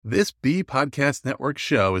This B Podcast Network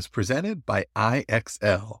show is presented by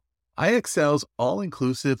IXL. IXL's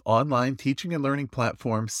all-inclusive online teaching and learning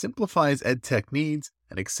platform simplifies edtech needs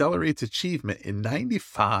and accelerates achievement in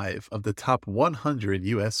 95 of the top 100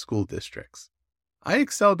 U.S. school districts.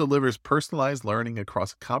 IXL delivers personalized learning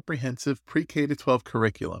across a comprehensive pre-K-12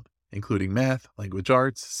 curriculum, including math, language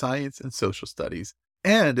arts, science, and social studies,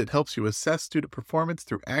 and it helps you assess student performance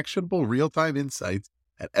through actionable real-time insights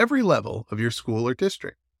at every level of your school or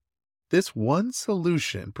district. This one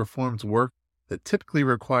solution performs work that typically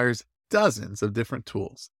requires dozens of different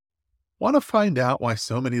tools. Want to find out why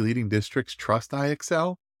so many leading districts trust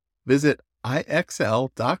IXL? Visit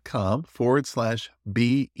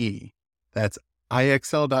IXL.com/BE. That's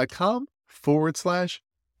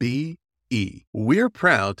IXL.com/BE. We're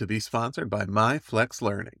proud to be sponsored by MyFlex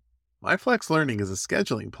Learning. MyFlex Learning is a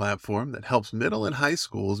scheduling platform that helps middle and high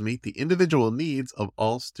schools meet the individual needs of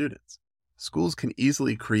all students. Schools can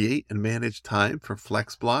easily create and manage time for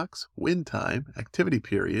flex blocks, win time, activity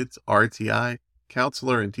periods, RTI,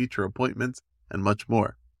 counselor and teacher appointments, and much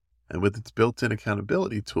more. And with its built-in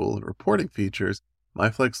accountability tool and reporting features,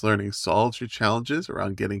 MyFlex Learning solves your challenges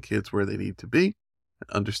around getting kids where they need to be and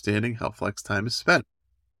understanding how flex time is spent.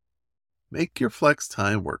 Make your flex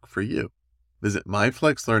time work for you. Visit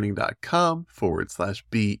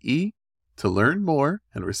myflexlearning.com/BE to learn more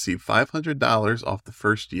and receive $500 off the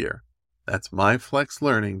first year. That's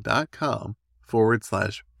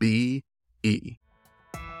myflexlearning.com/BE.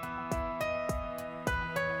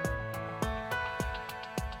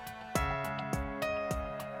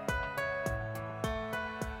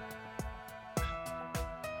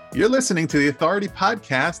 You're listening to the Authority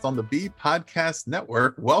Podcast on the B Podcast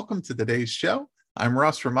Network. Welcome to today's show. I'm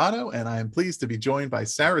Ross Romano, and I am pleased to be joined by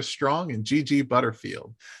Sarah Strong and Gigi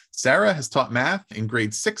Butterfield. Sarah has taught math in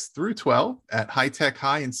grades 6 through 12 at High Tech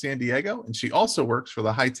High in San Diego, and she also works for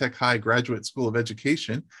the High Tech High Graduate School of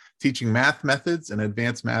Education, teaching math methods and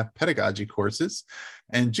advanced math pedagogy courses.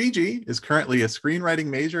 And Gigi is currently a screenwriting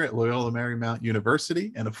major at Loyola Marymount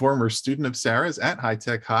University and a former student of Sarah's at High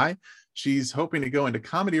Tech High. She's hoping to go into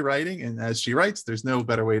comedy writing, and as she writes, there's no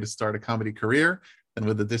better way to start a comedy career than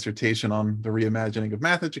with a dissertation on the reimagining of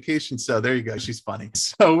math education. So there you go. She's funny.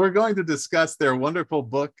 So we're going to discuss their wonderful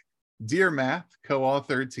book, Dear Math,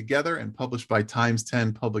 co-authored together and published by Times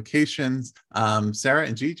 10 Publications. Sarah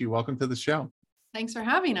and Gigi, welcome to the show. Thanks for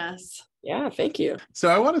having us. Yeah, thank you. So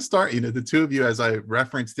I want to start, the two of you, as I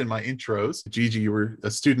referenced in my intros. Gigi, you were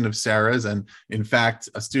a student of Sarah's, and in fact,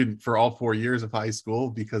 a student for all 4 years of high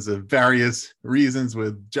school because of various reasons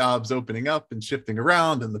with jobs opening up and shifting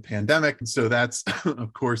around and the pandemic. So that's,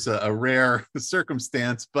 of course, a rare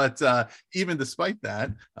circumstance. But even despite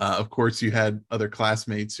that, of course, you had other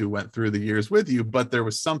classmates who went through the years with you, but there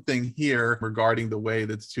was something here regarding the way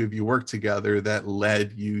that the two of you worked together that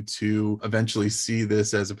led you to eventually see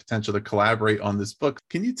this as a potential to collaborate on this book.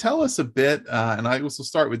 Can you tell us a bit, and I will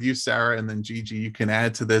start with you, Sarah, and then Gigi, you can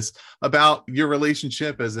add to this, about your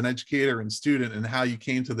relationship as an educator and student and how you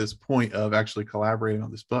came to this point of actually collaborating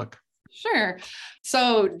on this book? Sure.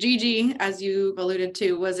 So Gigi, as you alluded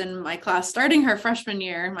to, was in my class starting her freshman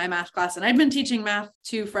year, my math class, and I'd been teaching math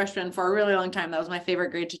to freshmen for a really long time. That was my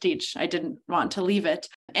favorite grade to teach. I didn't want to leave it.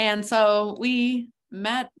 And so we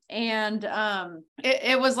met, and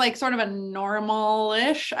it was like sort of a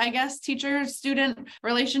normal-ish, I guess, teacher-student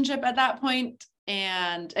relationship at that point.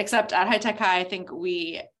 And except at High Tech High, I think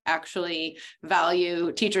we actually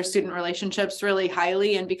value teacher-student relationships really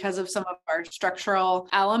highly. And because of some of our structural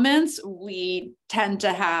elements, we tend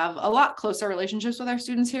to have a lot closer relationships with our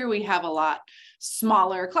students here. We have a lot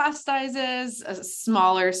smaller class sizes, a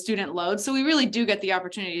smaller student load. So we really do get the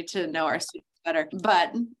opportunity to know our students better,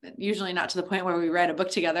 but usually not to the point where we write a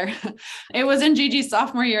book together. It was in Gigi's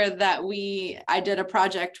sophomore year that I did a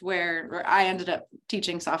project where I ended up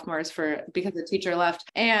teaching sophomores because the teacher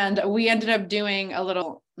left. And we ended up doing a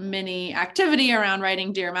little mini activity around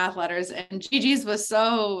writing Dear Math letters. And Gigi's was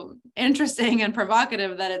so interesting and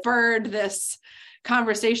provocative that it spurred this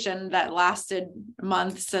conversation that lasted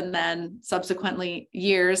months and then subsequently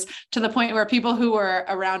years, to the point where people who were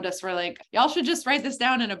around us were like, y'all should just write this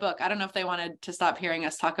down in a book. I don't know if they wanted to stop hearing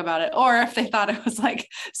us talk about it or if they thought it was like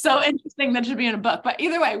so interesting that it should be in a book. But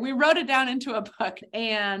either way, we wrote it down into a book,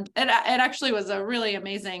 and it actually was a really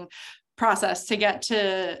amazing process to get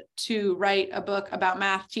to write a book about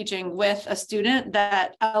math teaching with a student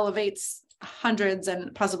that elevates hundreds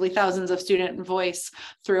and possibly thousands of student voice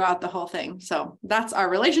throughout the whole thing. So that's our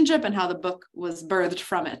relationship and how the book was birthed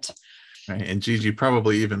from it. Right. And Gigi,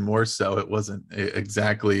 probably even more so, it wasn't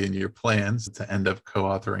exactly in your plans to end up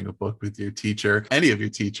co-authoring a book with your teacher, any of your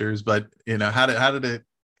teachers, but how did it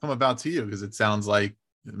come about to you? Because it sounds like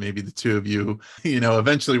maybe the two of you,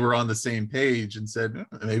 eventually were on the same page and said,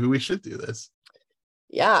 maybe we should do this.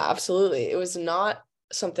 Yeah, absolutely. It was not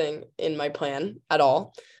something in my plan at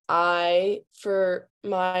all. For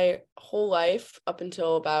my whole life, up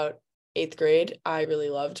until about 8th grade, I really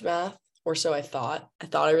loved math, or so I thought. I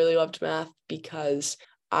thought I really loved math because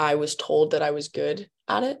I was told that I was good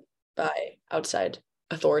at it by outside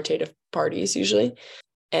authoritative parties usually.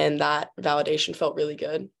 And that validation felt really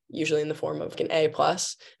good, usually in the form of an A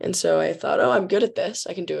plus. And so I thought, oh, I'm good at this.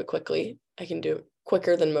 I can do it quickly. I can do it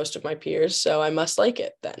quicker than most of my peers. So I must like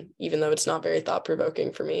it then, even though it's not very thought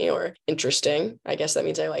provoking for me or interesting. I guess that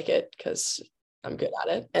means I like it because I'm good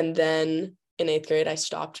at it. And then in 8th grade, I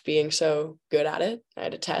stopped being so good at it. I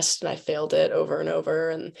had a test and I failed it over and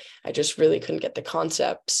over. And I just really couldn't get the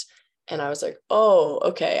concepts. And I was like, oh,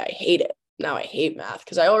 okay, I hate it. Now I hate math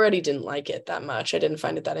because I already didn't like it that much. I didn't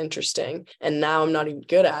find it that interesting. And now I'm not even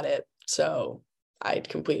good at it. So I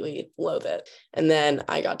completely loathe it. And then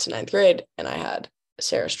I got to 9th grade and I had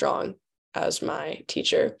Sarah Strong as my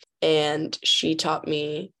teacher. And she taught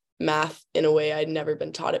me math in a way I'd never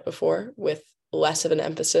been taught it before, with less of an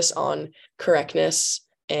emphasis on correctness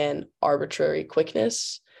and arbitrary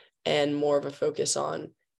quickness and more of a focus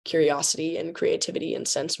on curiosity and creativity and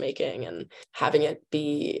sense making and having it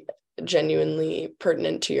be genuinely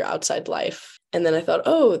pertinent to your outside life. And then I thought,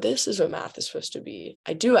 oh, this is what math is supposed to be.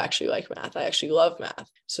 I do actually like math. I actually love math.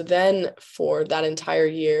 So then for that entire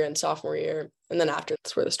year and sophomore year, and then after,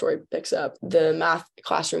 that's where the story picks up, the math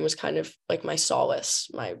classroom was kind of like my solace,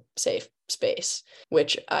 my safe space,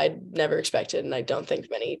 which I'd never expected. And I don't think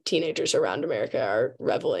many teenagers around America are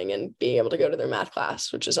reveling in being able to go to their math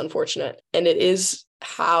class, which is unfortunate. And it is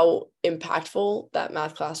how impactful that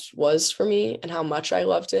math class was for me and how much I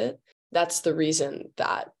loved it. That's the reason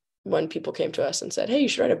that when people came to us and said, hey, you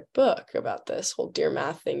should write a book about this whole Dear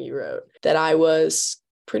Math thing you wrote, that I was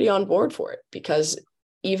pretty on board for it. Because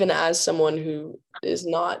even as someone who is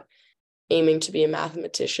not aiming to be a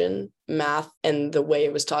mathematician, math and the way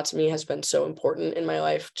it was taught to me has been so important in my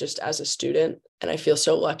life just as a student. And I feel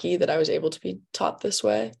so lucky that I was able to be taught this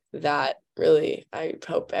way, that really, I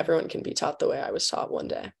hope everyone can be taught the way I was taught one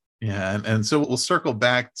day. Yeah. And so we'll circle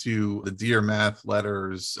back to the Dear Math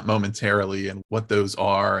letters momentarily and what those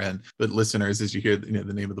are. But listeners, as you hear,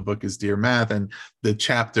 the name of the book is Dear Math, and the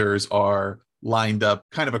chapters are lined up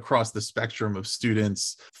kind of across the spectrum of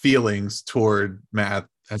students' feelings toward math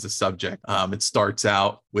as a subject. It starts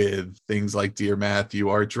out with things like, Dear Math, you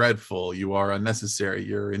are dreadful, you are unnecessary,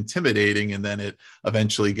 you're intimidating, and then it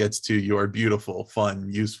eventually gets to, you are beautiful, fun,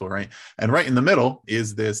 useful, right? And right in the middle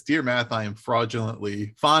is this, Dear Math, I am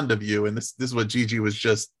fraudulently fond of you. And this is what Gigi was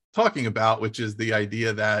just talking about, which is the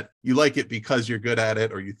idea that you like it because you're good at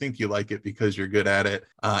it, or you think you like it because you're good at it,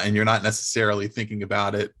 and you're not necessarily thinking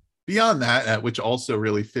about it beyond that, which also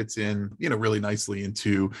really fits in, really nicely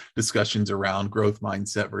into discussions around growth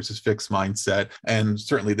mindset versus fixed mindset. And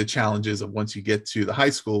certainly the challenges of once you get to the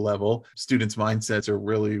high school level, students' mindsets are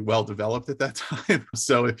really well developed at that time.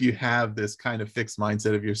 So if you have this kind of fixed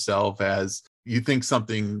mindset of yourself as you think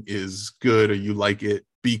something is good or you like it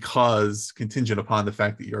because contingent upon the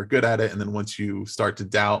fact that you're good at it, and then once you start to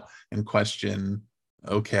doubt and question,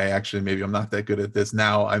 okay, actually, maybe I'm not that good at this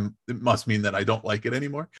now, it must mean that I don't like it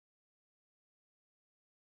anymore.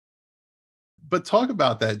 But talk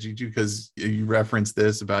about that, Gigi, because you referenced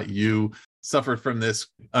this about you suffered from this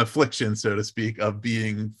affliction, so to speak, of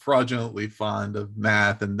being fraudulently fond of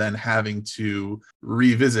math and then having to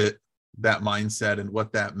revisit that mindset and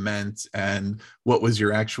what that meant and what was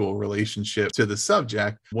your actual relationship to the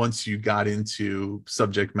subject once you got into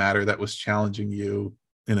subject matter that was challenging you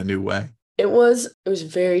in a new way. It was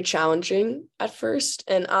very challenging at first.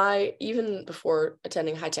 And even before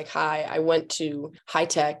attending High Tech High, I went to high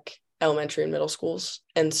tech elementary and middle schools.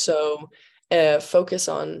 And so focus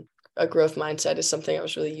on a growth mindset is something I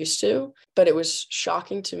was really used to, but it was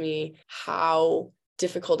shocking to me how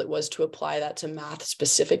difficult it was to apply that to math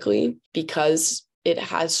specifically, because it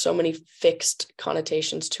has so many fixed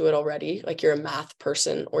connotations to it already, like you're a math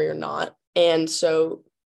person or you're not. And so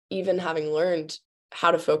even having learned how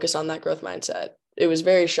to focus on that growth mindset, it was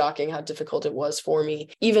very shocking how difficult it was for me.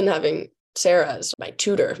 Even having Sarah as my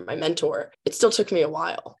tutor, my mentor, it still took me a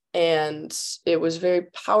while. And it was very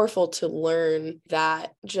powerful to learn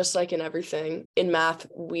that, just like in everything, in math,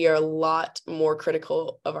 we are a lot more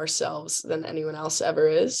critical of ourselves than anyone else ever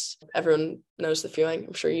is. Everyone knows the feeling,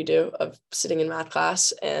 I'm sure you do, of sitting in math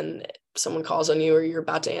class and someone calls on you or you're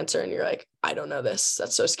about to answer and you're like, I don't know this.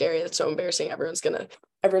 That's so scary. That's so embarrassing. Everyone's gonna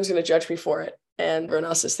judge me for it. And everyone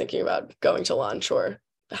else is thinking about going to lunch or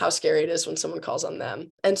how scary it is when someone calls on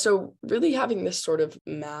them. And so really having this sort of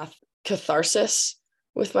math catharsis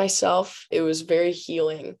with myself, it was very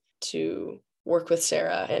healing to work with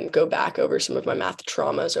Sarah and go back over some of my math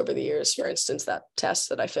traumas over the years. For instance, that test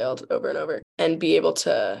that I failed over and over, and be able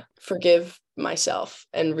to forgive myself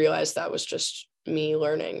and realize that was just me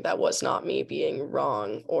learning. That was not me being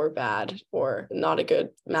wrong or bad or not a good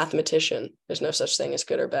mathematician. There's no such thing as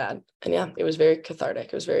good or bad. And yeah, it was very cathartic.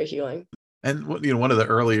 It was very healing. And one of the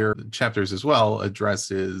earlier chapters as well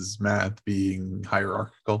addresses math being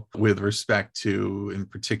hierarchical with respect to, in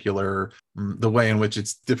particular, the way in which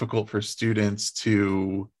it's difficult for students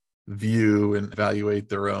to view and evaluate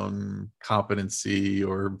their own competency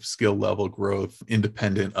or skill level growth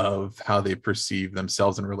independent of how they perceive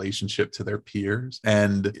themselves in relationship to their peers.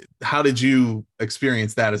 And how did you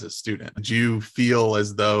experience that as a student? Did you feel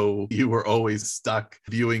as though you were always stuck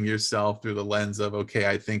viewing yourself through the lens of, okay,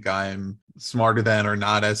 I think I'm smarter than or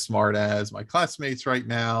not as smart as my classmates right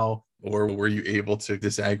now? Or were you able to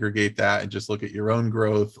disaggregate that and just look at your own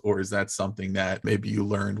growth? Or is that something that maybe you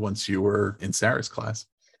learned once you were in Sarah's class?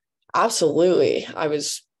 Absolutely. I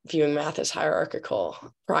was viewing math as hierarchical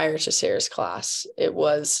prior to Sarah's class. It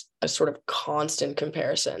was a sort of constant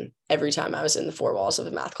comparison every time I was in the four walls of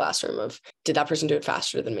the math classroom of, did that person do it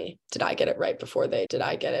faster than me? Did I get it right before they? Did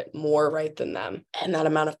I get it more right than them? And that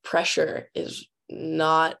amount of pressure is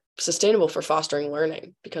not sustainable for fostering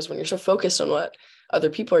learning, because when you're so focused on what other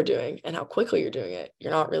people are doing and how quickly you're doing it,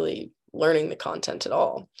 you're not really learning the content at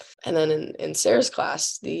all. And then in Sarah's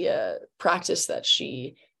class, the practice that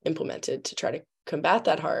she implemented to try to combat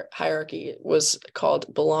that hierarchy was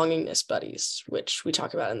called belongingness buddies, which we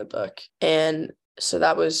talk about in the book. And so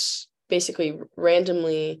that was basically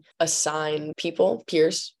randomly assign people,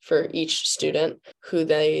 peers for each student, who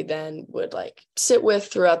they then would like sit with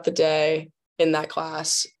throughout the day in that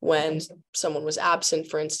class. When someone was absent,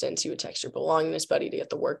 for instance, you would text your belongingness buddy to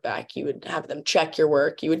get the work back. You would have them check your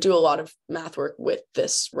work. You would do a lot of math work with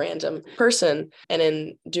this random person. And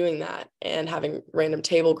in doing that and having random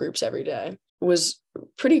table groups every day, was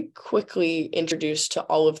pretty quickly introduced to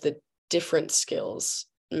all of the different skills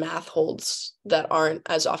math holds that aren't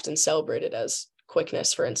as often celebrated as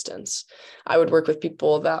quickness, for instance. I would work with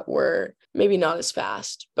people that were maybe not as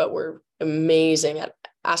fast, but were amazing at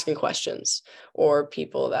asking questions, or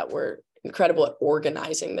people that were incredible at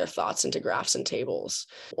organizing their thoughts into graphs and tables,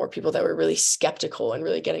 or people that were really skeptical and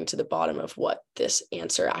really getting to the bottom of what this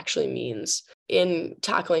answer actually means. In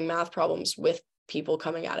tackling math problems with people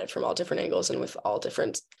coming at it from all different angles and with all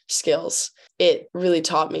different skills, it really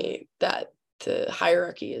taught me that the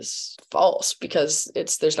hierarchy is false, because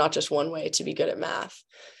there's not just one way to be good at math.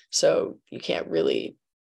 So you can't really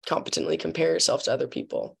competently compare yourself to other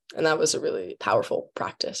people. And that was a really powerful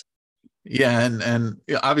practice. Yeah, and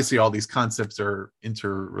obviously all these concepts are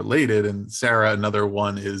interrelated. And Sarah, another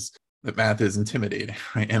one is that math is intimidating,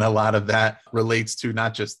 right? And a lot of that relates to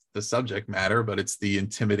not just the subject matter, but it's the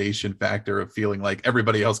intimidation factor of feeling like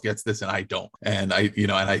everybody else gets this and I don't. And I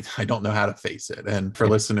don't know how to face it. And for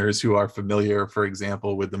listeners who are familiar, for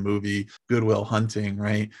example, with the movie Good Will Hunting,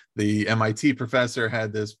 right? The MIT professor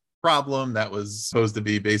had this problem that was supposed to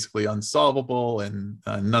be basically unsolvable, and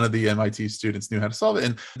none of the MIT students knew how to solve it.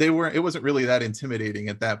 And it wasn't really that intimidating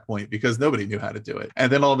at that point because nobody knew how to do it.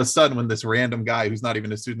 And then all of a sudden, when this random guy who's not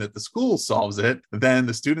even a student at the school solves it, then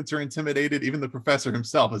the students are intimidated. Even the professor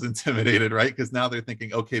himself is intimidated, right? Because now they're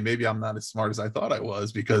thinking, okay, maybe I'm not as smart as I thought I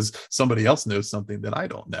was because somebody else knows something that I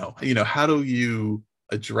don't know. How do you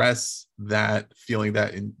address that feeling,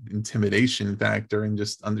 that intimidation factor, and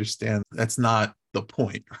just understand that's not the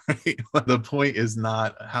point, right? The point is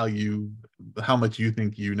not how much you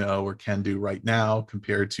think you know or can do right now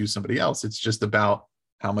compared to somebody else. It's just about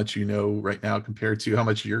how much you know right now compared to how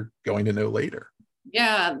much you're going to know later.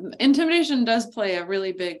 Yeah, intimidation does play a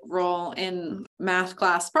really big role in math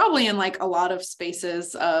class, probably in like a lot of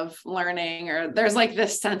spaces of learning, or there's like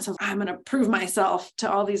this sense of, I'm going to prove myself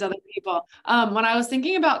to all these other people. When I was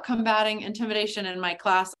thinking about combating intimidation in my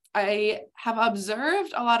class, I have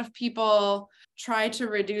observed a lot of people try to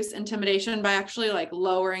reduce intimidation by actually like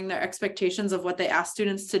lowering their expectations of what they ask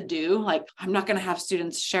students to do. Like, I'm not going to have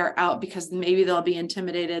students share out because maybe they'll be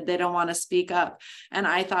intimidated. They don't want to speak up. And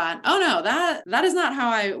I thought, oh no, that is not how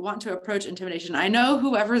I want to approach intimidation. I know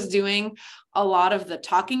whoever's doing a lot of the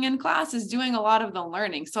talking in class is doing a lot of the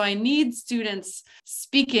learning. So I need students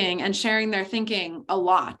speaking and sharing their thinking a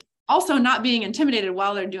lot. Also not being intimidated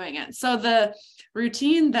while they're doing it. So the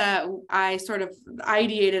routine that I sort of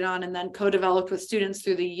ideated on and then co-developed with students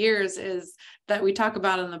through the years is that we talk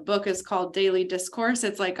about in the book is called daily discourse.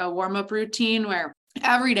 It's like a warm-up routine where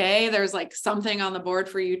every day there's like something on the board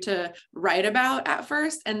for you to write about at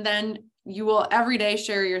first. And then you will every day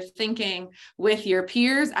share your thinking with your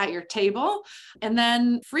peers at your table. And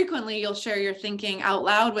then frequently you'll share your thinking out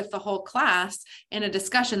loud with the whole class in a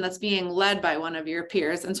discussion that's being led by one of your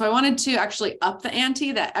peers. And so I wanted to actually up the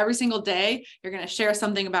ante that every single day you're going to share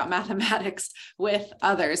something about mathematics with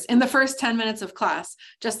others in the first 10 minutes of class,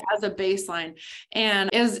 just as a baseline. And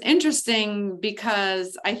it was interesting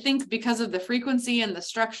because I think because of the frequency and the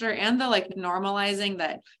structure and the like normalizing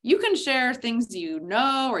that you can share things you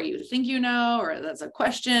know, or you think you know, or that's a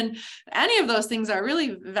question. Any of those things are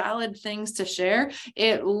really valid things to share.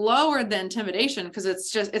 It lowered the intimidation because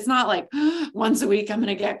it's not like once a week I'm going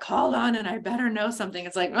to get called on and I better know something.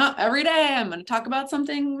 It's like, oh, every day I'm going to talk about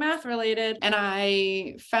something math related. And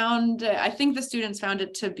I think the students found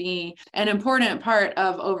it to be an important part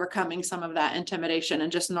of overcoming some of that intimidation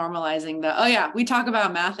and just normalizing oh yeah, we talk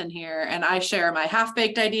about math in here and I share my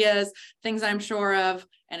half-baked ideas, things I'm sure of,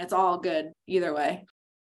 and it's all good either way.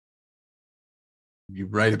 You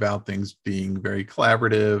write about things being very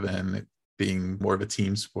collaborative and it being more of a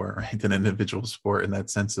team sport, right, than an individual sport in that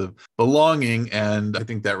sense of belonging. And I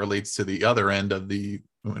think that relates to the other end of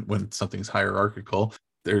when something's hierarchical.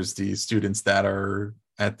 There's the students that are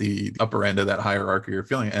at the upper end of that hierarchy you're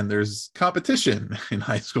feeling. And there's competition in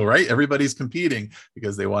high school, right? Everybody's competing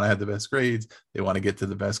because they want to have the best grades. They want to get to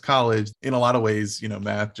the best college. In a lot of ways,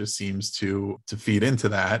 math just seems to feed into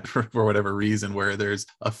that for whatever reason, where there's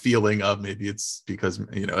a feeling of maybe it's because,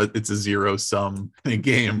 it's a zero sum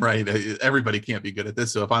game, right? Everybody can't be good at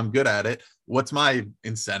this. So if I'm good at it, what's my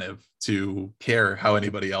incentive to care how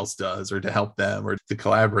anybody else does or to help them or to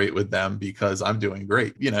collaborate with them because I'm doing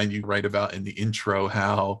great? And you write about in the intro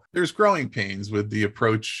how there's growing pains with the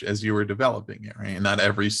approach as you were developing it, right? And not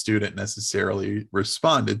every student necessarily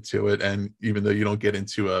responded to it. And even though you don't get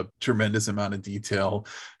into a tremendous amount of detail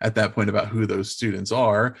at that point about who those students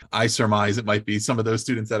are, I surmise it might be some of those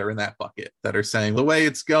students that are in that bucket that are saying the way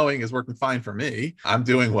it's going is working fine for me. I'm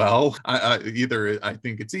doing well. Either I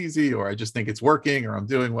think it's easy or I just think it's working, or I'm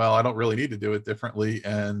doing well. I don't really need to do it differently.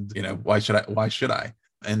 And, why should I?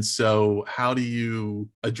 And so how do you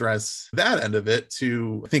address that end of it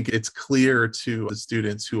I think it's clear to the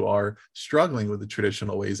students who are struggling with the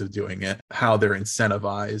traditional ways of doing it, how they're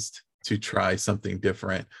incentivized to try something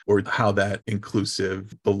different, or how that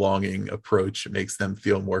inclusive belonging approach makes them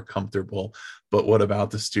feel more comfortable. But what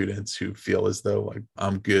about the students who feel as though like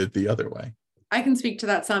I'm good the other way? I can speak to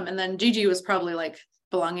that some. And then Gigi was probably like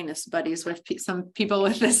belongingness buddies with some people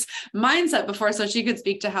with this mindset before, so she could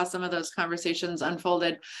speak to how some of those conversations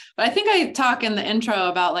unfolded. But I think I talk in the intro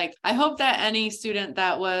about like, I hope that any student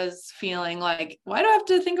that was feeling like, why do I have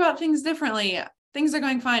to think about things differently? Things are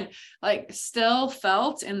going fine, like still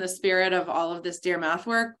felt in the spirit of all of this Dear Math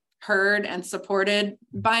work, heard and supported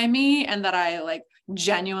by me, and that I like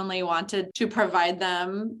genuinely wanted to provide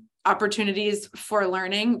them opportunities for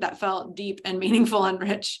learning that felt deep and meaningful and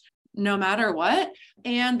rich no matter what.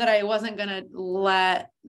 And that I wasn't going to let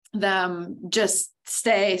them just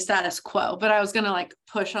stay status quo, but I was going to like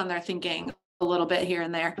push on their thinking a little bit here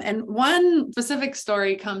and there. And one specific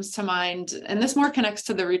story comes to mind, and this more connects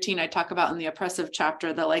to the routine I talk about in the oppressive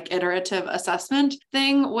chapter, the like iterative assessment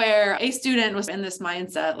thing, where a student was in this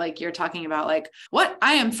mindset, like you're talking about, like, what,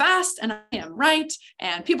 I am fast and I am right,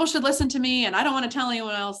 and people should listen to me, and I don't want to tell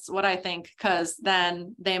anyone else what I think, because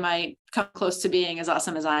then they might come close to being as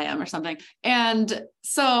awesome as I am or something. And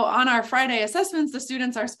so on our Friday assessments, the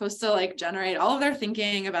students are supposed to like generate all of their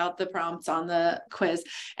thinking about the prompts on the quiz.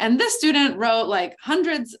 And this student wrote like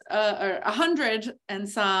hundreds or 100 and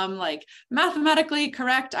some like mathematically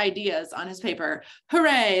correct ideas on his paper.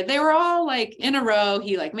 Hooray. They were all like in a row.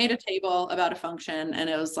 He like made a table about a function, and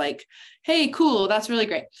it was like, hey, cool, that's really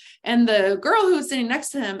great. And the girl who was sitting next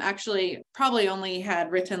to him actually probably only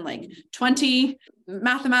had written like 20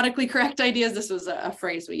 mathematically correct ideas. This was a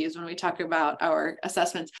phrase we use when we talk about our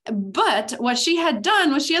assessments. But what she had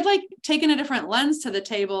done was she had like taken a different lens to the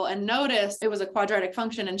table and noticed it was a quadratic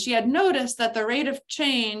function. And she had noticed that the rate of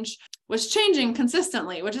change was changing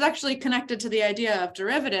consistently, which is actually connected to the idea of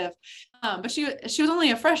derivative. But she was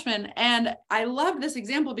only a freshman. And I love this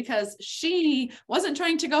example because she wasn't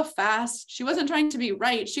trying to go fast. She wasn't trying to be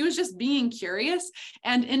right. She was just being curious.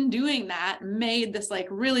 And in doing that, made this like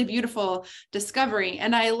really beautiful discovery.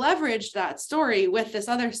 And I leveraged that story with this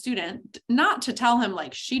other student, not to tell him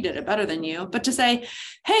like she did it better than you, but to say,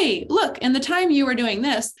 hey, look, in the time you were doing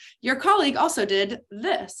this, your colleague also did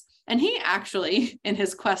this. And he actually, in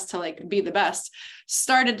his quest to like be the best,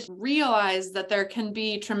 started to realize that there can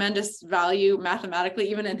be tremendous value mathematically,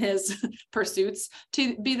 even in his pursuits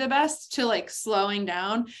to be the best, to like slowing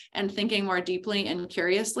down and thinking more deeply and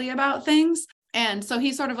curiously about things. And so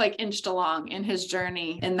he sort of like inched along in his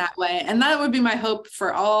journey in that way. And that would be my hope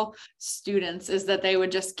for all students, is that they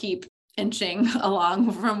would just keep inching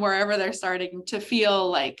along from wherever they're starting to feel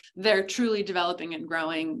like they're truly developing and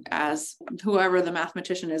growing as whoever the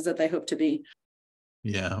mathematician is that they hope to be.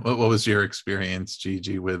 Yeah. What was your experience,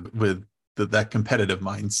 Gigi, with that competitive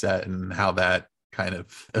mindset and how that kind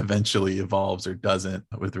of eventually evolves or doesn't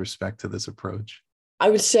with respect to this approach? I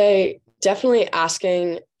would say definitely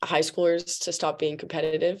asking high schoolers to stop being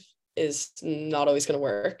competitive is not always going to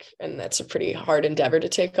work. And that's a pretty hard endeavor to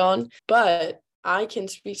take on. But I can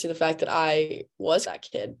speak to the fact that I was that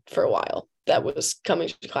kid for a while that was coming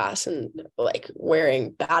to class and like wearing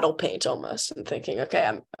battle paint almost and thinking,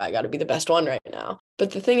 okay, I got to be the best one right now. But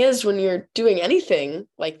the thing is, when you're doing anything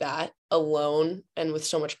like that alone and with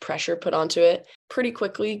so much pressure put onto it, pretty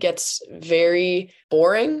quickly gets very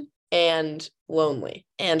boring and lonely.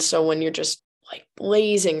 And so when you're just like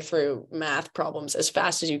blazing through math problems as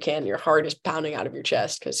fast as you can, your heart is pounding out of your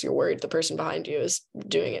chest because you're worried the person behind you is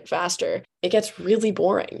doing it faster, it gets really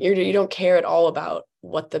boring. You don't care at all about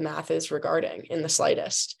what the math is regarding in the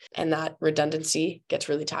slightest. And that redundancy gets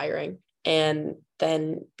really tiring. And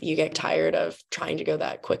then you get tired of trying to go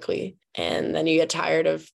that quickly. And then you get tired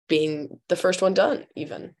of being the first one done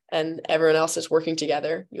even. And everyone else is working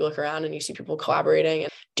together. You look around and you see people collaborating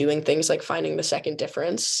and doing things like finding the second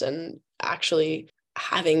difference and actually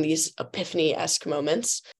having these epiphany-esque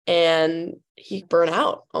moments. And you burn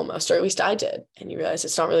out almost, or at least I did. And you realize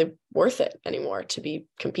it's not really worth it anymore to be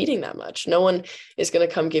competing that much. No one is going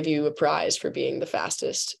to come give you a prize for being the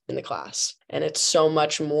fastest in the class. And it's so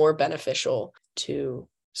much more beneficial to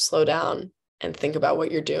slow down and think about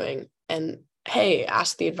what you're doing. And hey,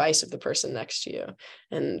 ask the advice of the person next to you.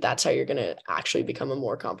 And that's how you're going to actually become a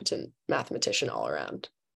more competent mathematician all around.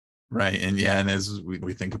 Right. And yeah, and as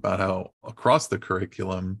we think about how across the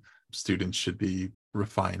curriculum, students should be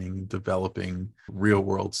refining, developing real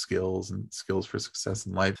world skills and skills for success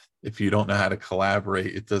in life. If you don't know how to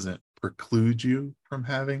collaborate, it doesn't preclude you from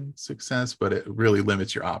having success, but it really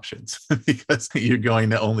limits your options because you're going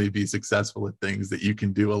to only be successful at things that you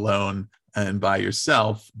can do alone and by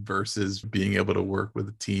yourself versus being able to work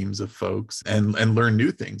with teams of folks and learn new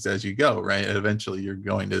things as you go, right? And eventually you're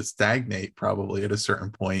going to stagnate probably at a certain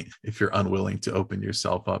point if you're unwilling to open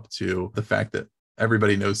yourself up to the fact that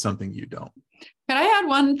everybody knows something you don't. Could I add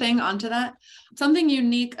one thing onto that? Something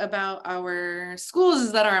unique about our schools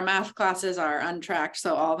is that our math classes are untracked.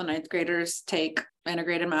 So all the ninth graders take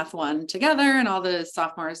integrated math 1 together and all the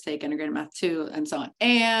sophomores take integrated math 2 and so on.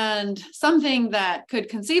 And something that could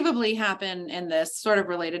conceivably happen in this, sort of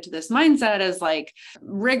related to this mindset, is like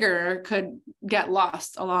rigor could get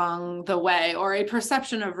lost along the way, or a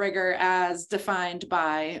perception of rigor as defined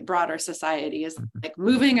by broader society is like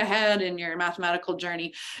moving ahead in your mathematical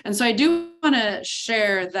journey. And so I do want to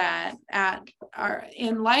share that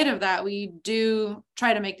in light of that, we do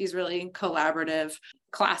try to make these really collaborative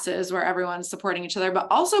classes where everyone's supporting each other, but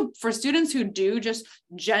also for students who do just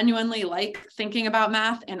genuinely like thinking about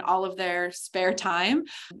math in all of their spare time,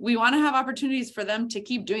 we want to have opportunities for them to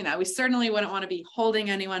keep doing that. We certainly wouldn't want to be holding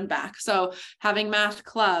anyone back. So having math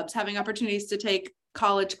clubs, having opportunities to take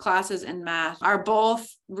college classes in math are both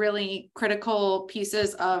really critical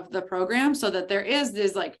pieces of the program, so that there is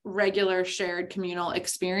this like regular shared communal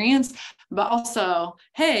experience, but also,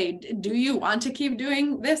 hey, do you want to keep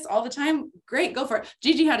doing this all the time? Great, go for it.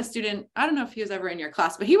 Gigi had a student, I don't know if he was ever in your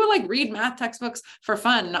class, but he would like read math textbooks for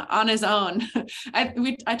fun on his own.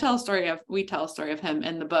 We tell a story of him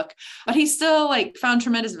in the book, but he still like found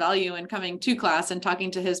tremendous value in coming to class and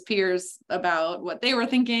talking to his peers about what they were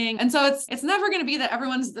thinking. And so it's never going to be that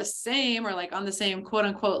everyone's the same or like on the same quote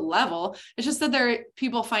unquote level. It's just that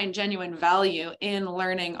people find genuine value in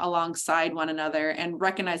learning alongside one another and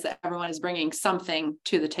recognize that everyone is bringing something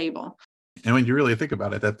to the table. And when you really think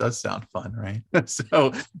about it, that does sound fun, right?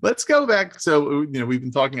 So let's go back. So, we've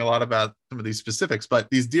been talking a lot about some of these specifics, but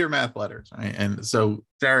these Dear Math letters, right? And so,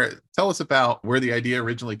 Sarah, tell us about where the idea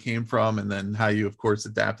originally came from and then how you, of course,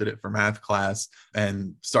 adapted it for math class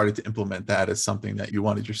and started to implement that as something that you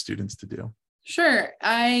wanted your students to do. Sure.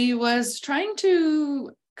 I was trying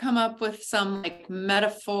to come up with some like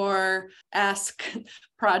metaphor-esque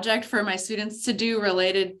project for my students to do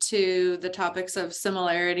related to the topics of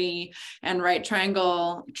similarity and right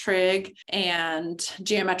triangle trig and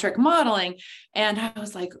geometric modeling. And I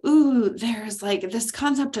was like, ooh, there's like this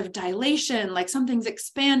concept of dilation, like something's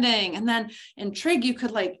expanding. And then in trig, you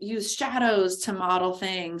could like use shadows to model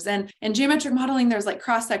things. And in geometric modeling, there's like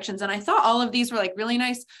cross sections. And I thought all of these were like really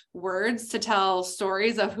nice words to tell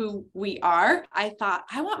stories of who we are. I thought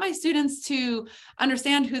I want my students to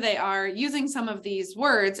understand who they are using some of these words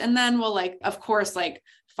words. And then we'll like, of course, like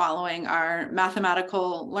following our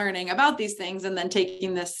mathematical learning about these things, and then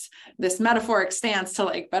taking this metaphoric stance to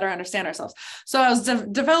like better understand ourselves. So I was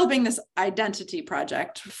developing this identity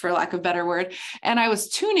project, for lack of a better word, and I was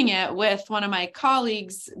tuning it with one of my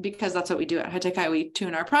colleagues, because that's what we do at High Tech High. We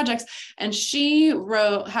tune our projects, and she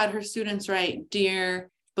had her students write dear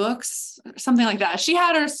books, something like that. She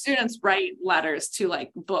had her students write letters to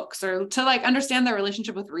like books, or to like understand their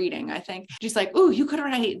relationship with reading. I think she's like, "Oh, you could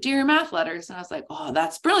write dear math letters." And I was like, "Oh,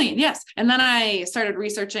 that's brilliant." Yes. And then I started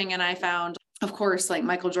researching, and I found, of course, like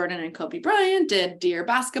Michael Jordan and Kobe Bryant did dear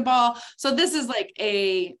basketball. So this is like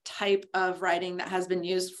a type of writing that has been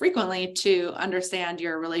used frequently to understand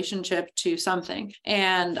your relationship to something.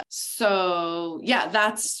 And so, yeah,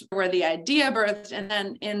 that's where the idea birthed. And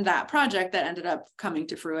then in that project that ended up coming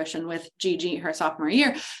to fruition with Gigi her sophomore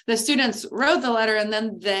year, the students wrote the letter, and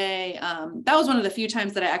then they, that was one of the few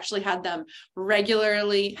times that I actually had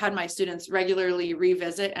my students regularly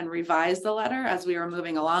revisit and revise the letter as we were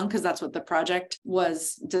moving along, because that's what the project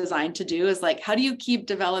was designed to do, is like, how do you keep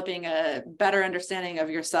developing a better understanding of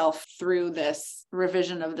yourself through this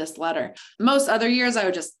revision of this letter? Most other years, I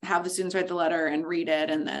would just have the students write the letter and read it,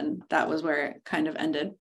 and then that was where it kind of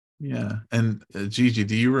ended. Yeah. And Gigi,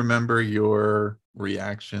 do you remember your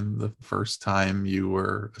reaction the first time you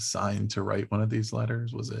were assigned to write one of these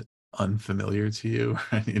letters? Was it unfamiliar to you?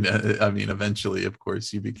 I mean, eventually, of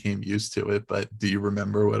course, you became used to it, but do you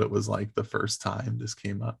remember what it was like the first time this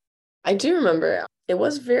came up? I do remember it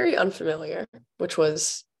was very unfamiliar, which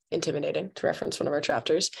was intimidating, to reference one of our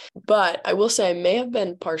chapters. But I will say I may have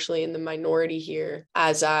been partially in the minority here,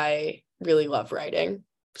 as I really love writing.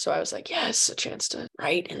 So I was like, yes, a chance to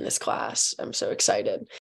write in this class. I'm so excited.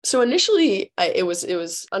 So initially it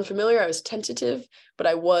was unfamiliar. I was tentative, but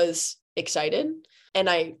I was excited. And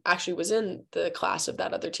I actually was in the class of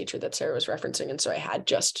that other teacher that Sarah was referencing. And so I had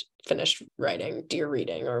just finished writing Dear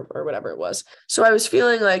Reading or whatever it was. So I was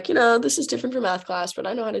feeling like, this is different from math class, but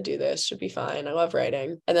I know how to do this. Should be fine. I love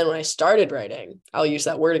writing. And then when I started writing, I'll use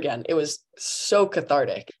that word again, it was so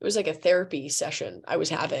cathartic. It was like a therapy session I was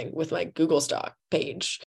having with my Google Doc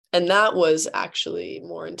page. And that was actually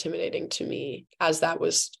more intimidating to me, as that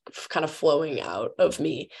was kind of flowing out of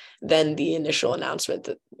me, than the initial announcement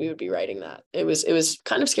that we would be writing that. It was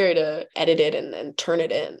kind of scary to edit it and turn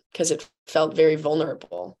it in, because it felt very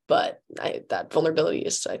vulnerable. But that vulnerability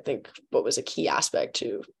is, I think, what was a key aspect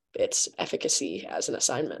to its efficacy as an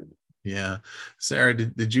assignment. Yeah. Sarah,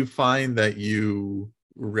 did you find that you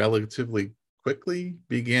relatively quickly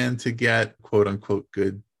began to get quote unquote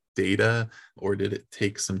good data, or did it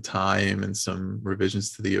take some time and some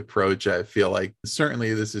revisions to the approach? I feel like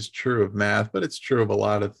certainly this is true of math, but it's true of a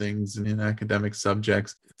lot of things in academic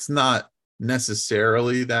subjects. It's not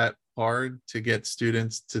necessarily that hard to get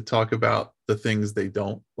students to talk about the things they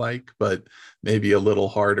don't like, but maybe a little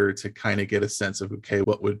harder to kind of get a sense of, okay,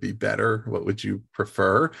 what would be better? What would you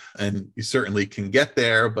prefer? And you certainly can get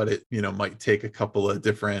there, but it, might take a couple of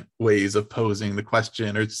different ways of posing the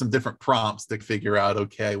question, or some different prompts to figure out,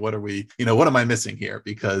 okay, what am I missing here?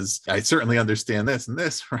 Because I certainly understand this and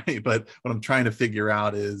this, right? But what I'm trying to figure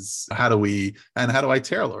out is how do I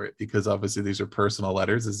tailor it? Because obviously these are personal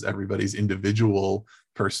letters, is everybody's individual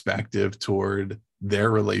perspective toward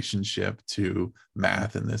their relationship to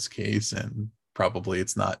math in this case, and probably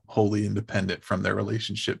it's not wholly independent from their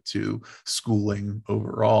relationship to schooling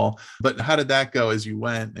overall. But how did that go as you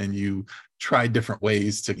went and you tried different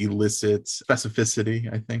ways to elicit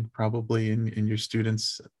specificity, I think, probably in your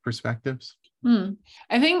students' perspectives?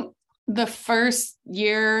 I think the first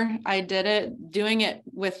year I did it, doing it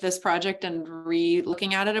with this project and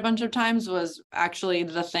looking at it a bunch of times, was actually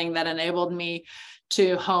the thing that enabled me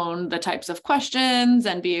to hone the types of questions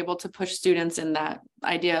and be able to push students in that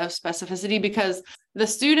idea of specificity, because the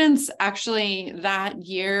students actually that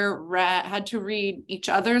year had to read each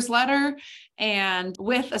other's letter, and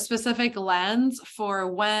with a specific lens for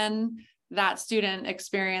when that student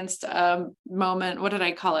experienced a moment, what did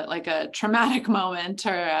I call it? Like a traumatic moment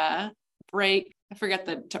or a break. I forget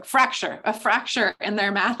a fracture in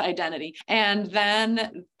their math identity. And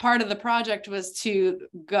then part of the project was to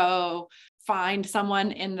go find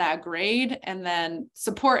someone in that grade and then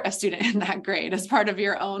support a student in that grade as part of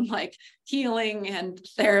your own like healing and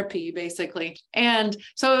therapy, basically. And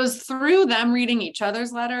so it was through them reading each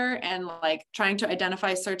other's letter and like trying to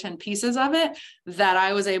identify certain pieces of it that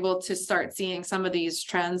I was able to start seeing some of these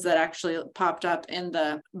trends that actually popped up in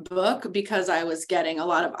the book, because I was getting a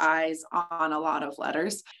lot of eyes on a lot of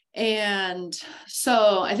letters. And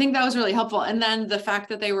so I think that was really helpful. And then the fact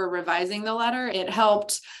that they were revising the letter, it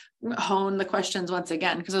helped hone the questions once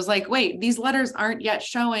again, because I was like, wait, these letters aren't yet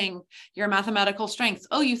showing your mathematical strengths.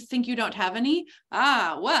 Oh, you think you don't have any?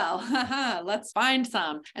 Ah, well, let's find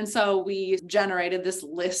some. And so we generated this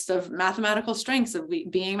list of mathematical strengths of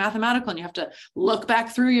being mathematical, and you have to look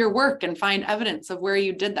back through your work and find evidence of where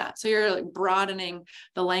you did that. So you're like broadening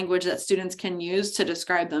the language that students can use to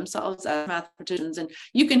describe themselves as mathematicians. And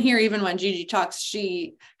you can hear even when Gigi talks,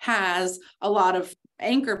 she has a lot of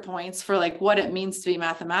anchor points for like what it means to be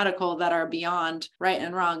mathematical that are beyond right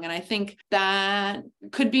and wrong. And I think that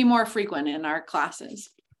could be more frequent in our classes.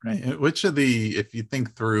 Right. Which of the, if you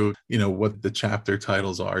think through, what the chapter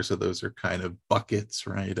titles are, so those are kind of buckets,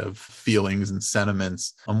 right, of feelings and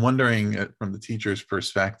sentiments. I'm wondering from the teacher's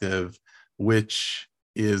perspective, which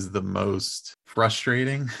is the most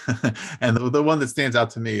frustrating? And the one that stands out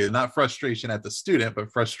to me is not frustration at the student,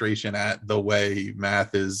 but frustration at the way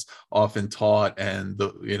math is often taught, and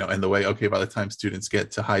the way, okay, by the time students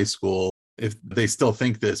get to high school, if they still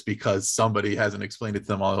think this because somebody hasn't explained it to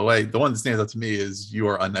them all the way. The one that stands out to me is you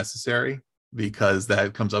are unnecessary, because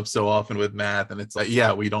that comes up so often with math. And it's like,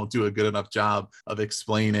 yeah, we don't do a good enough job of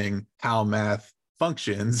explaining how math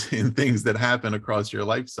functions in things that happen across your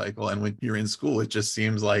life cycle. And when you're in school, it just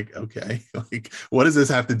seems like, okay, like, what does this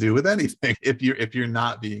have to do with anything? If you're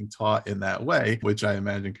not being taught in that way, which I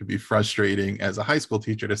imagine could be frustrating as a high school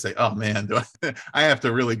teacher to say, oh man, I have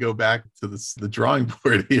to really go back to the drawing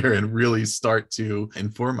board here and really start to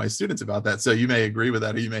inform my students about that. So you may agree with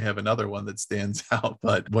that, or you may have another one that stands out,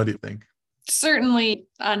 but what do you think? Certainly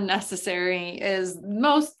unnecessary is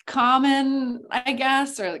most common, I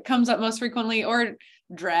guess, or it comes up most frequently, or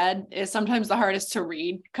dread is sometimes the hardest to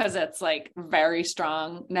read because it's like very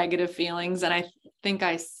strong negative feelings. And I think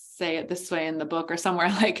I say it this way in the book or somewhere,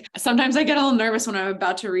 like sometimes I get a little nervous when I'm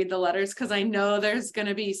about to read the letters because I know there's going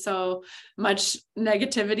to be so much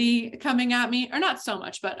negativity coming at me, or not so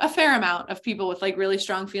much, but a fair amount of people with like really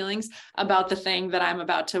strong feelings about the thing that I'm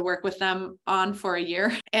about to work with them on for a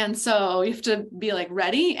year. And so you have to be like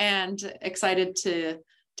ready and excited to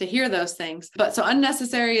hear those things. But so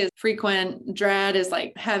unnecessary is frequent, dread is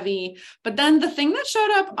like heavy. But then the thing that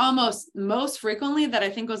showed up almost most frequently that I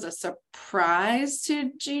think was a surprise to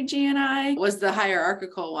Gigi and I was the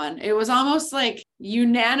hierarchical one. It was almost like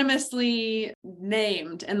unanimously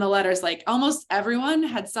named in the letters. Like almost everyone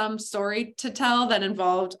had some story to tell that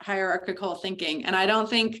involved hierarchical thinking. And I don't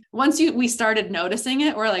think once we started noticing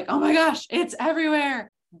it, we're like, oh my gosh, it's everywhere.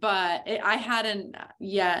 But I hadn't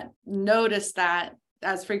yet noticed that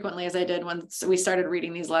as frequently as I did when we started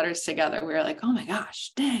reading these letters together. We were like, oh my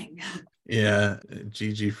gosh, dang. Yeah,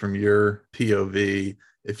 Gigi, from your POV,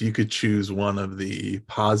 if you could choose one of the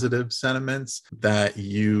positive sentiments that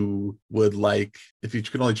you would like, if you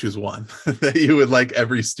could only choose one, that you would like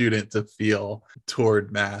every student to feel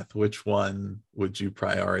toward math, which one would you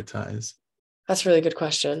prioritize? That's a really good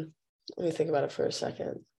question. Let me think about it for a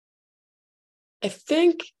second. I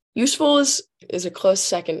think useful is a close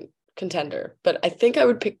second contender, but I think I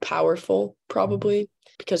would pick powerful probably,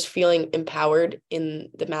 because feeling empowered in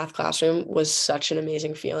the math classroom was such an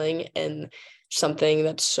amazing feeling and something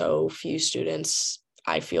that so few students,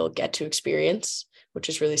 I feel, get to experience, which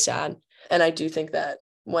is really sad. And I do think that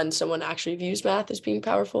when someone actually views math as being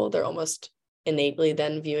powerful, they're almost innately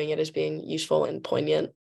then viewing it as being useful and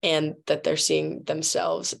poignant, and that they're seeing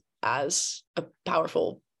themselves as a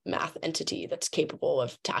powerful math entity that's capable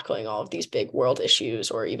of tackling all of these big world issues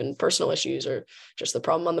or even personal issues or just the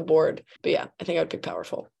problem on the board. But yeah, I think I would pick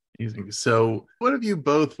powerful. So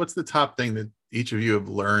what's the top thing that each of you have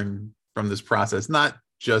learned from this process? Not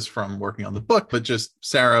just from working on the book, but just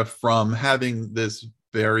Sarah, from having this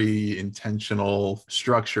very intentional,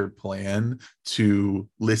 structured plan to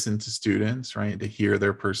listen to students, right? To hear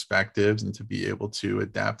their perspectives and to be able to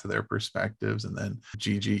adapt to their perspectives. And then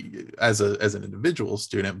Gigi as an individual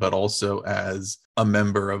student, but also as a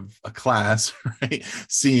member of a class, right?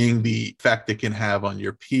 Seeing the effect it can have on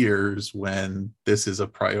your peers when this is a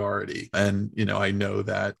priority. And, I know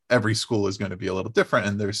that every school is going to be a little different,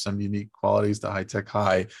 and there's some unique qualities to High Tech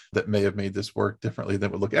High that may have made this work differently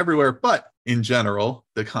than would look everywhere. But in general,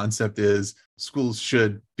 the concept is schools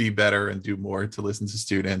should be better and do more to listen to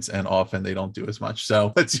students, and often they don't do as much.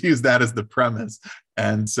 So let's use that as the premise.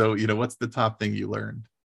 And so, what's the top thing you learned?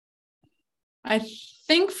 I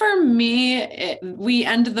think for me, we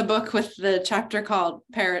ended the book with the chapter called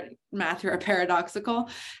Math, You're Paradoxical.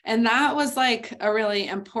 And that was like a really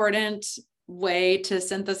important way to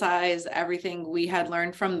synthesize everything we had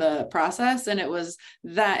learned from the process. And it was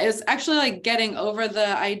actually like getting over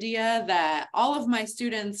the idea that all of my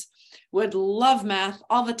students would love math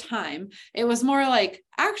all the time. It was more like,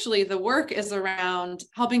 actually, the work is around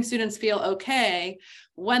helping students feel okay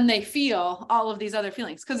when they feel all of these other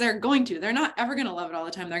feelings, because they're not ever going to love it all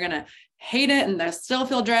the time. They're going to hate it and they still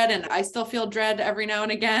feel dread. And I still feel dread every now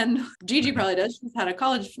and again. Gigi probably does. She's had a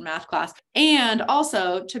college math class. And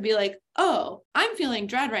also to be like, oh, I'm feeling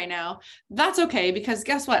dread right now. That's okay, because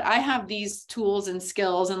guess what? I have these tools and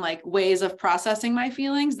skills and like ways of processing my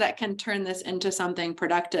feelings that can turn this into something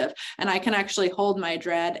productive. And I can actually hold my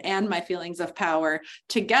dread and my feelings of power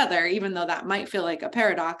together, even though that might feel like a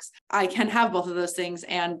paradox. I can have both of those things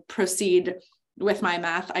and proceed with my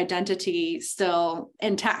math identity still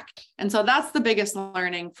intact. And so that's the biggest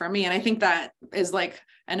learning for me. And I think that is like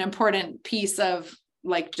an important piece of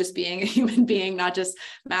like just being a human being, not just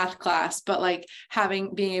math class, but like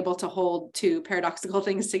being able to hold two paradoxical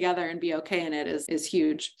things together and be okay in it is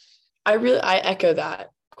huge. I echo that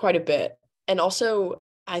quite a bit. And also,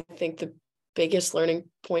 I think the biggest learning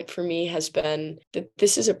point for me has been that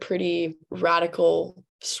this is a pretty radical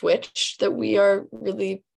switch that we are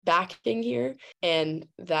really backing here, and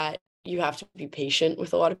that you have to be patient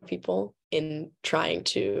with a lot of people in trying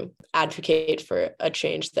to advocate for a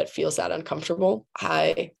change that feels that uncomfortable.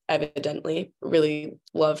 I evidently really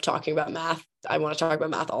love talking about math. I want to talk about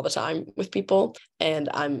math all the time with people, and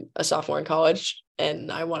I'm a sophomore in college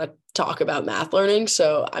and I want to talk about math learning.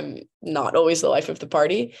 So I'm not always the life of the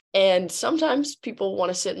party. And sometimes people want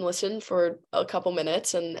to sit and listen for a couple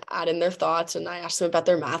minutes and add in their thoughts. And I ask them about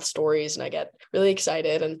their math stories and I get really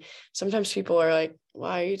excited. And sometimes people are like,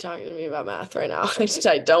 why are you talking to me about math right now?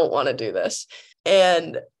 I don't want to do this.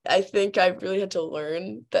 And I think I really had to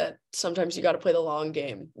learn that sometimes you got to play the long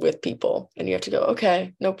game with people, and you have to go,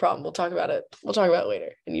 okay, no problem. We'll talk about it. We'll talk about it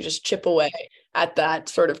later. And you just chip away at that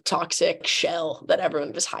sort of toxic shell that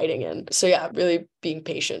everyone was hiding in. So yeah, really being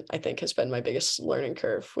patient, I think, has been my biggest learning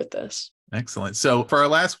curve with this. Excellent. So for our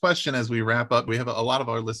last question, as we wrap up, we have a lot of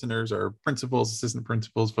our listeners are principals, assistant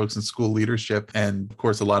principals, folks in school leadership. And of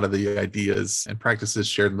course, a lot of the ideas and practices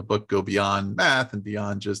shared in the book go beyond math and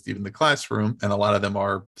beyond just even the classroom. And a lot of them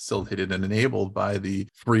are facilitated and enabled by the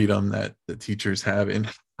freedom that the teachers have in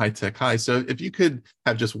High Tech High. So if you could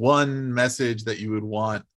have just one message that you would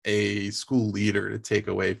want a school leader to take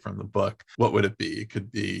away from the book, what would it be? It could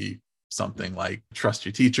be something like trust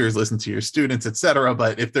your teachers, listen to your students, etc.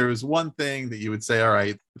 But if there was one thing that you would say, all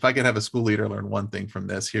right, if I could have a school leader learn one thing from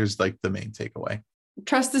this, here's like the main takeaway.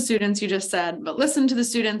 Trust the students, you just said, but listen to the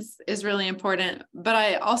students is really important. But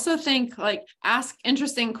I also think like ask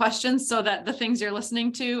interesting questions so that the things you're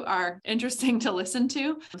listening to are interesting to listen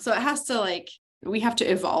to. So it has to we have to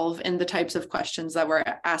evolve in the types of questions that we're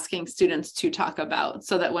asking students to talk about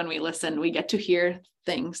so that when we listen, we get to hear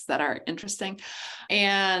things that are interesting.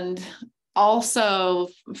 And also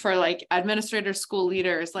for like administrators, school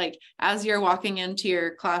leaders, like as you're walking into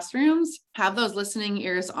your classrooms, have those listening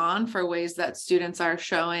ears on for ways that students are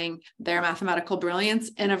showing their mathematical brilliance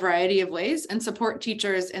in a variety of ways, and support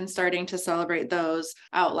teachers in starting to celebrate those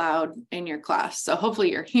out loud in your class. So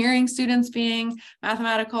hopefully you're hearing students being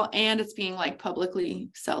mathematical and it's being like publicly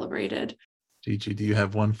celebrated. Gigi, do you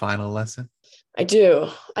have one final lesson? I do.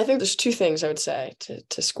 I think there's two things I would say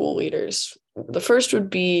to school leaders. The first would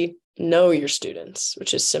be know your students,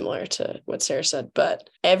 which is similar to what Sarah said, but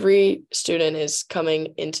every student is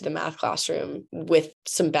coming into the math classroom with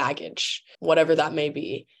some baggage, whatever that may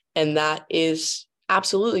be. And that is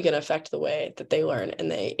absolutely going to affect the way that they learn and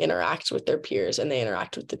they interact with their peers and they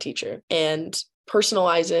interact with the teacher. And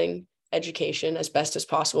personalizing education as best as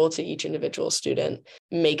possible to each individual student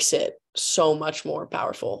makes it so much more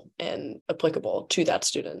powerful and applicable to that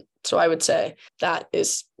student. So I would say that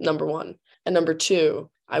is number one. And number two,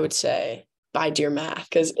 I would say buy Dear Math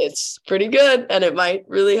because it's pretty good and it might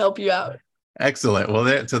really help you out. Excellent.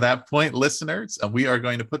 Well, to that point, listeners, we are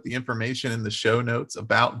going to put the information in the show notes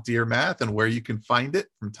about Dear Math and where you can find it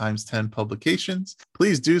from Times 10 Publications.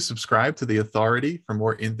 Please do subscribe to The Authority for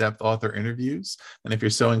more in-depth author interviews. And if you're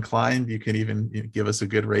so inclined, you can even give us a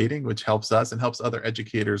good rating, which helps us and helps other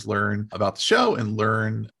educators learn about the show and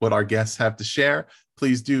learn what our guests have to share.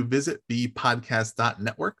 Please do visit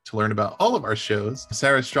bpodcast.network to learn about all of our shows.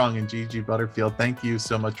 Sarah Strong and Gigi Butterfield, thank you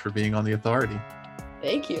so much for being on The Authority.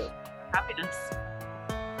 Thank you. Happiness.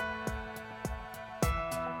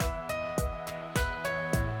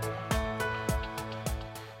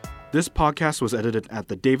 This podcast was edited at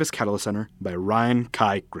the Davis Catalyst Center by Ryan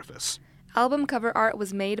Kai Griffiths. Album cover art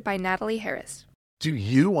was made by Natalie Harris. Do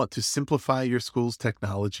you want to simplify your school's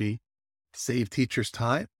technology, save teachers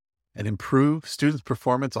time, and improve students'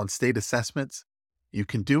 performance on state assessments? You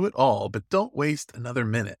can do it all, but don't waste another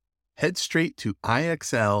minute. Head straight to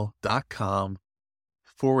ixl.com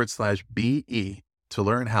IXL.com/BE to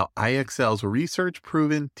learn how IXL's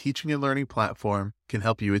research-proven teaching and learning platform can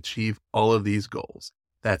help you achieve all of these goals.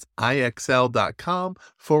 That's IXL.com/BE.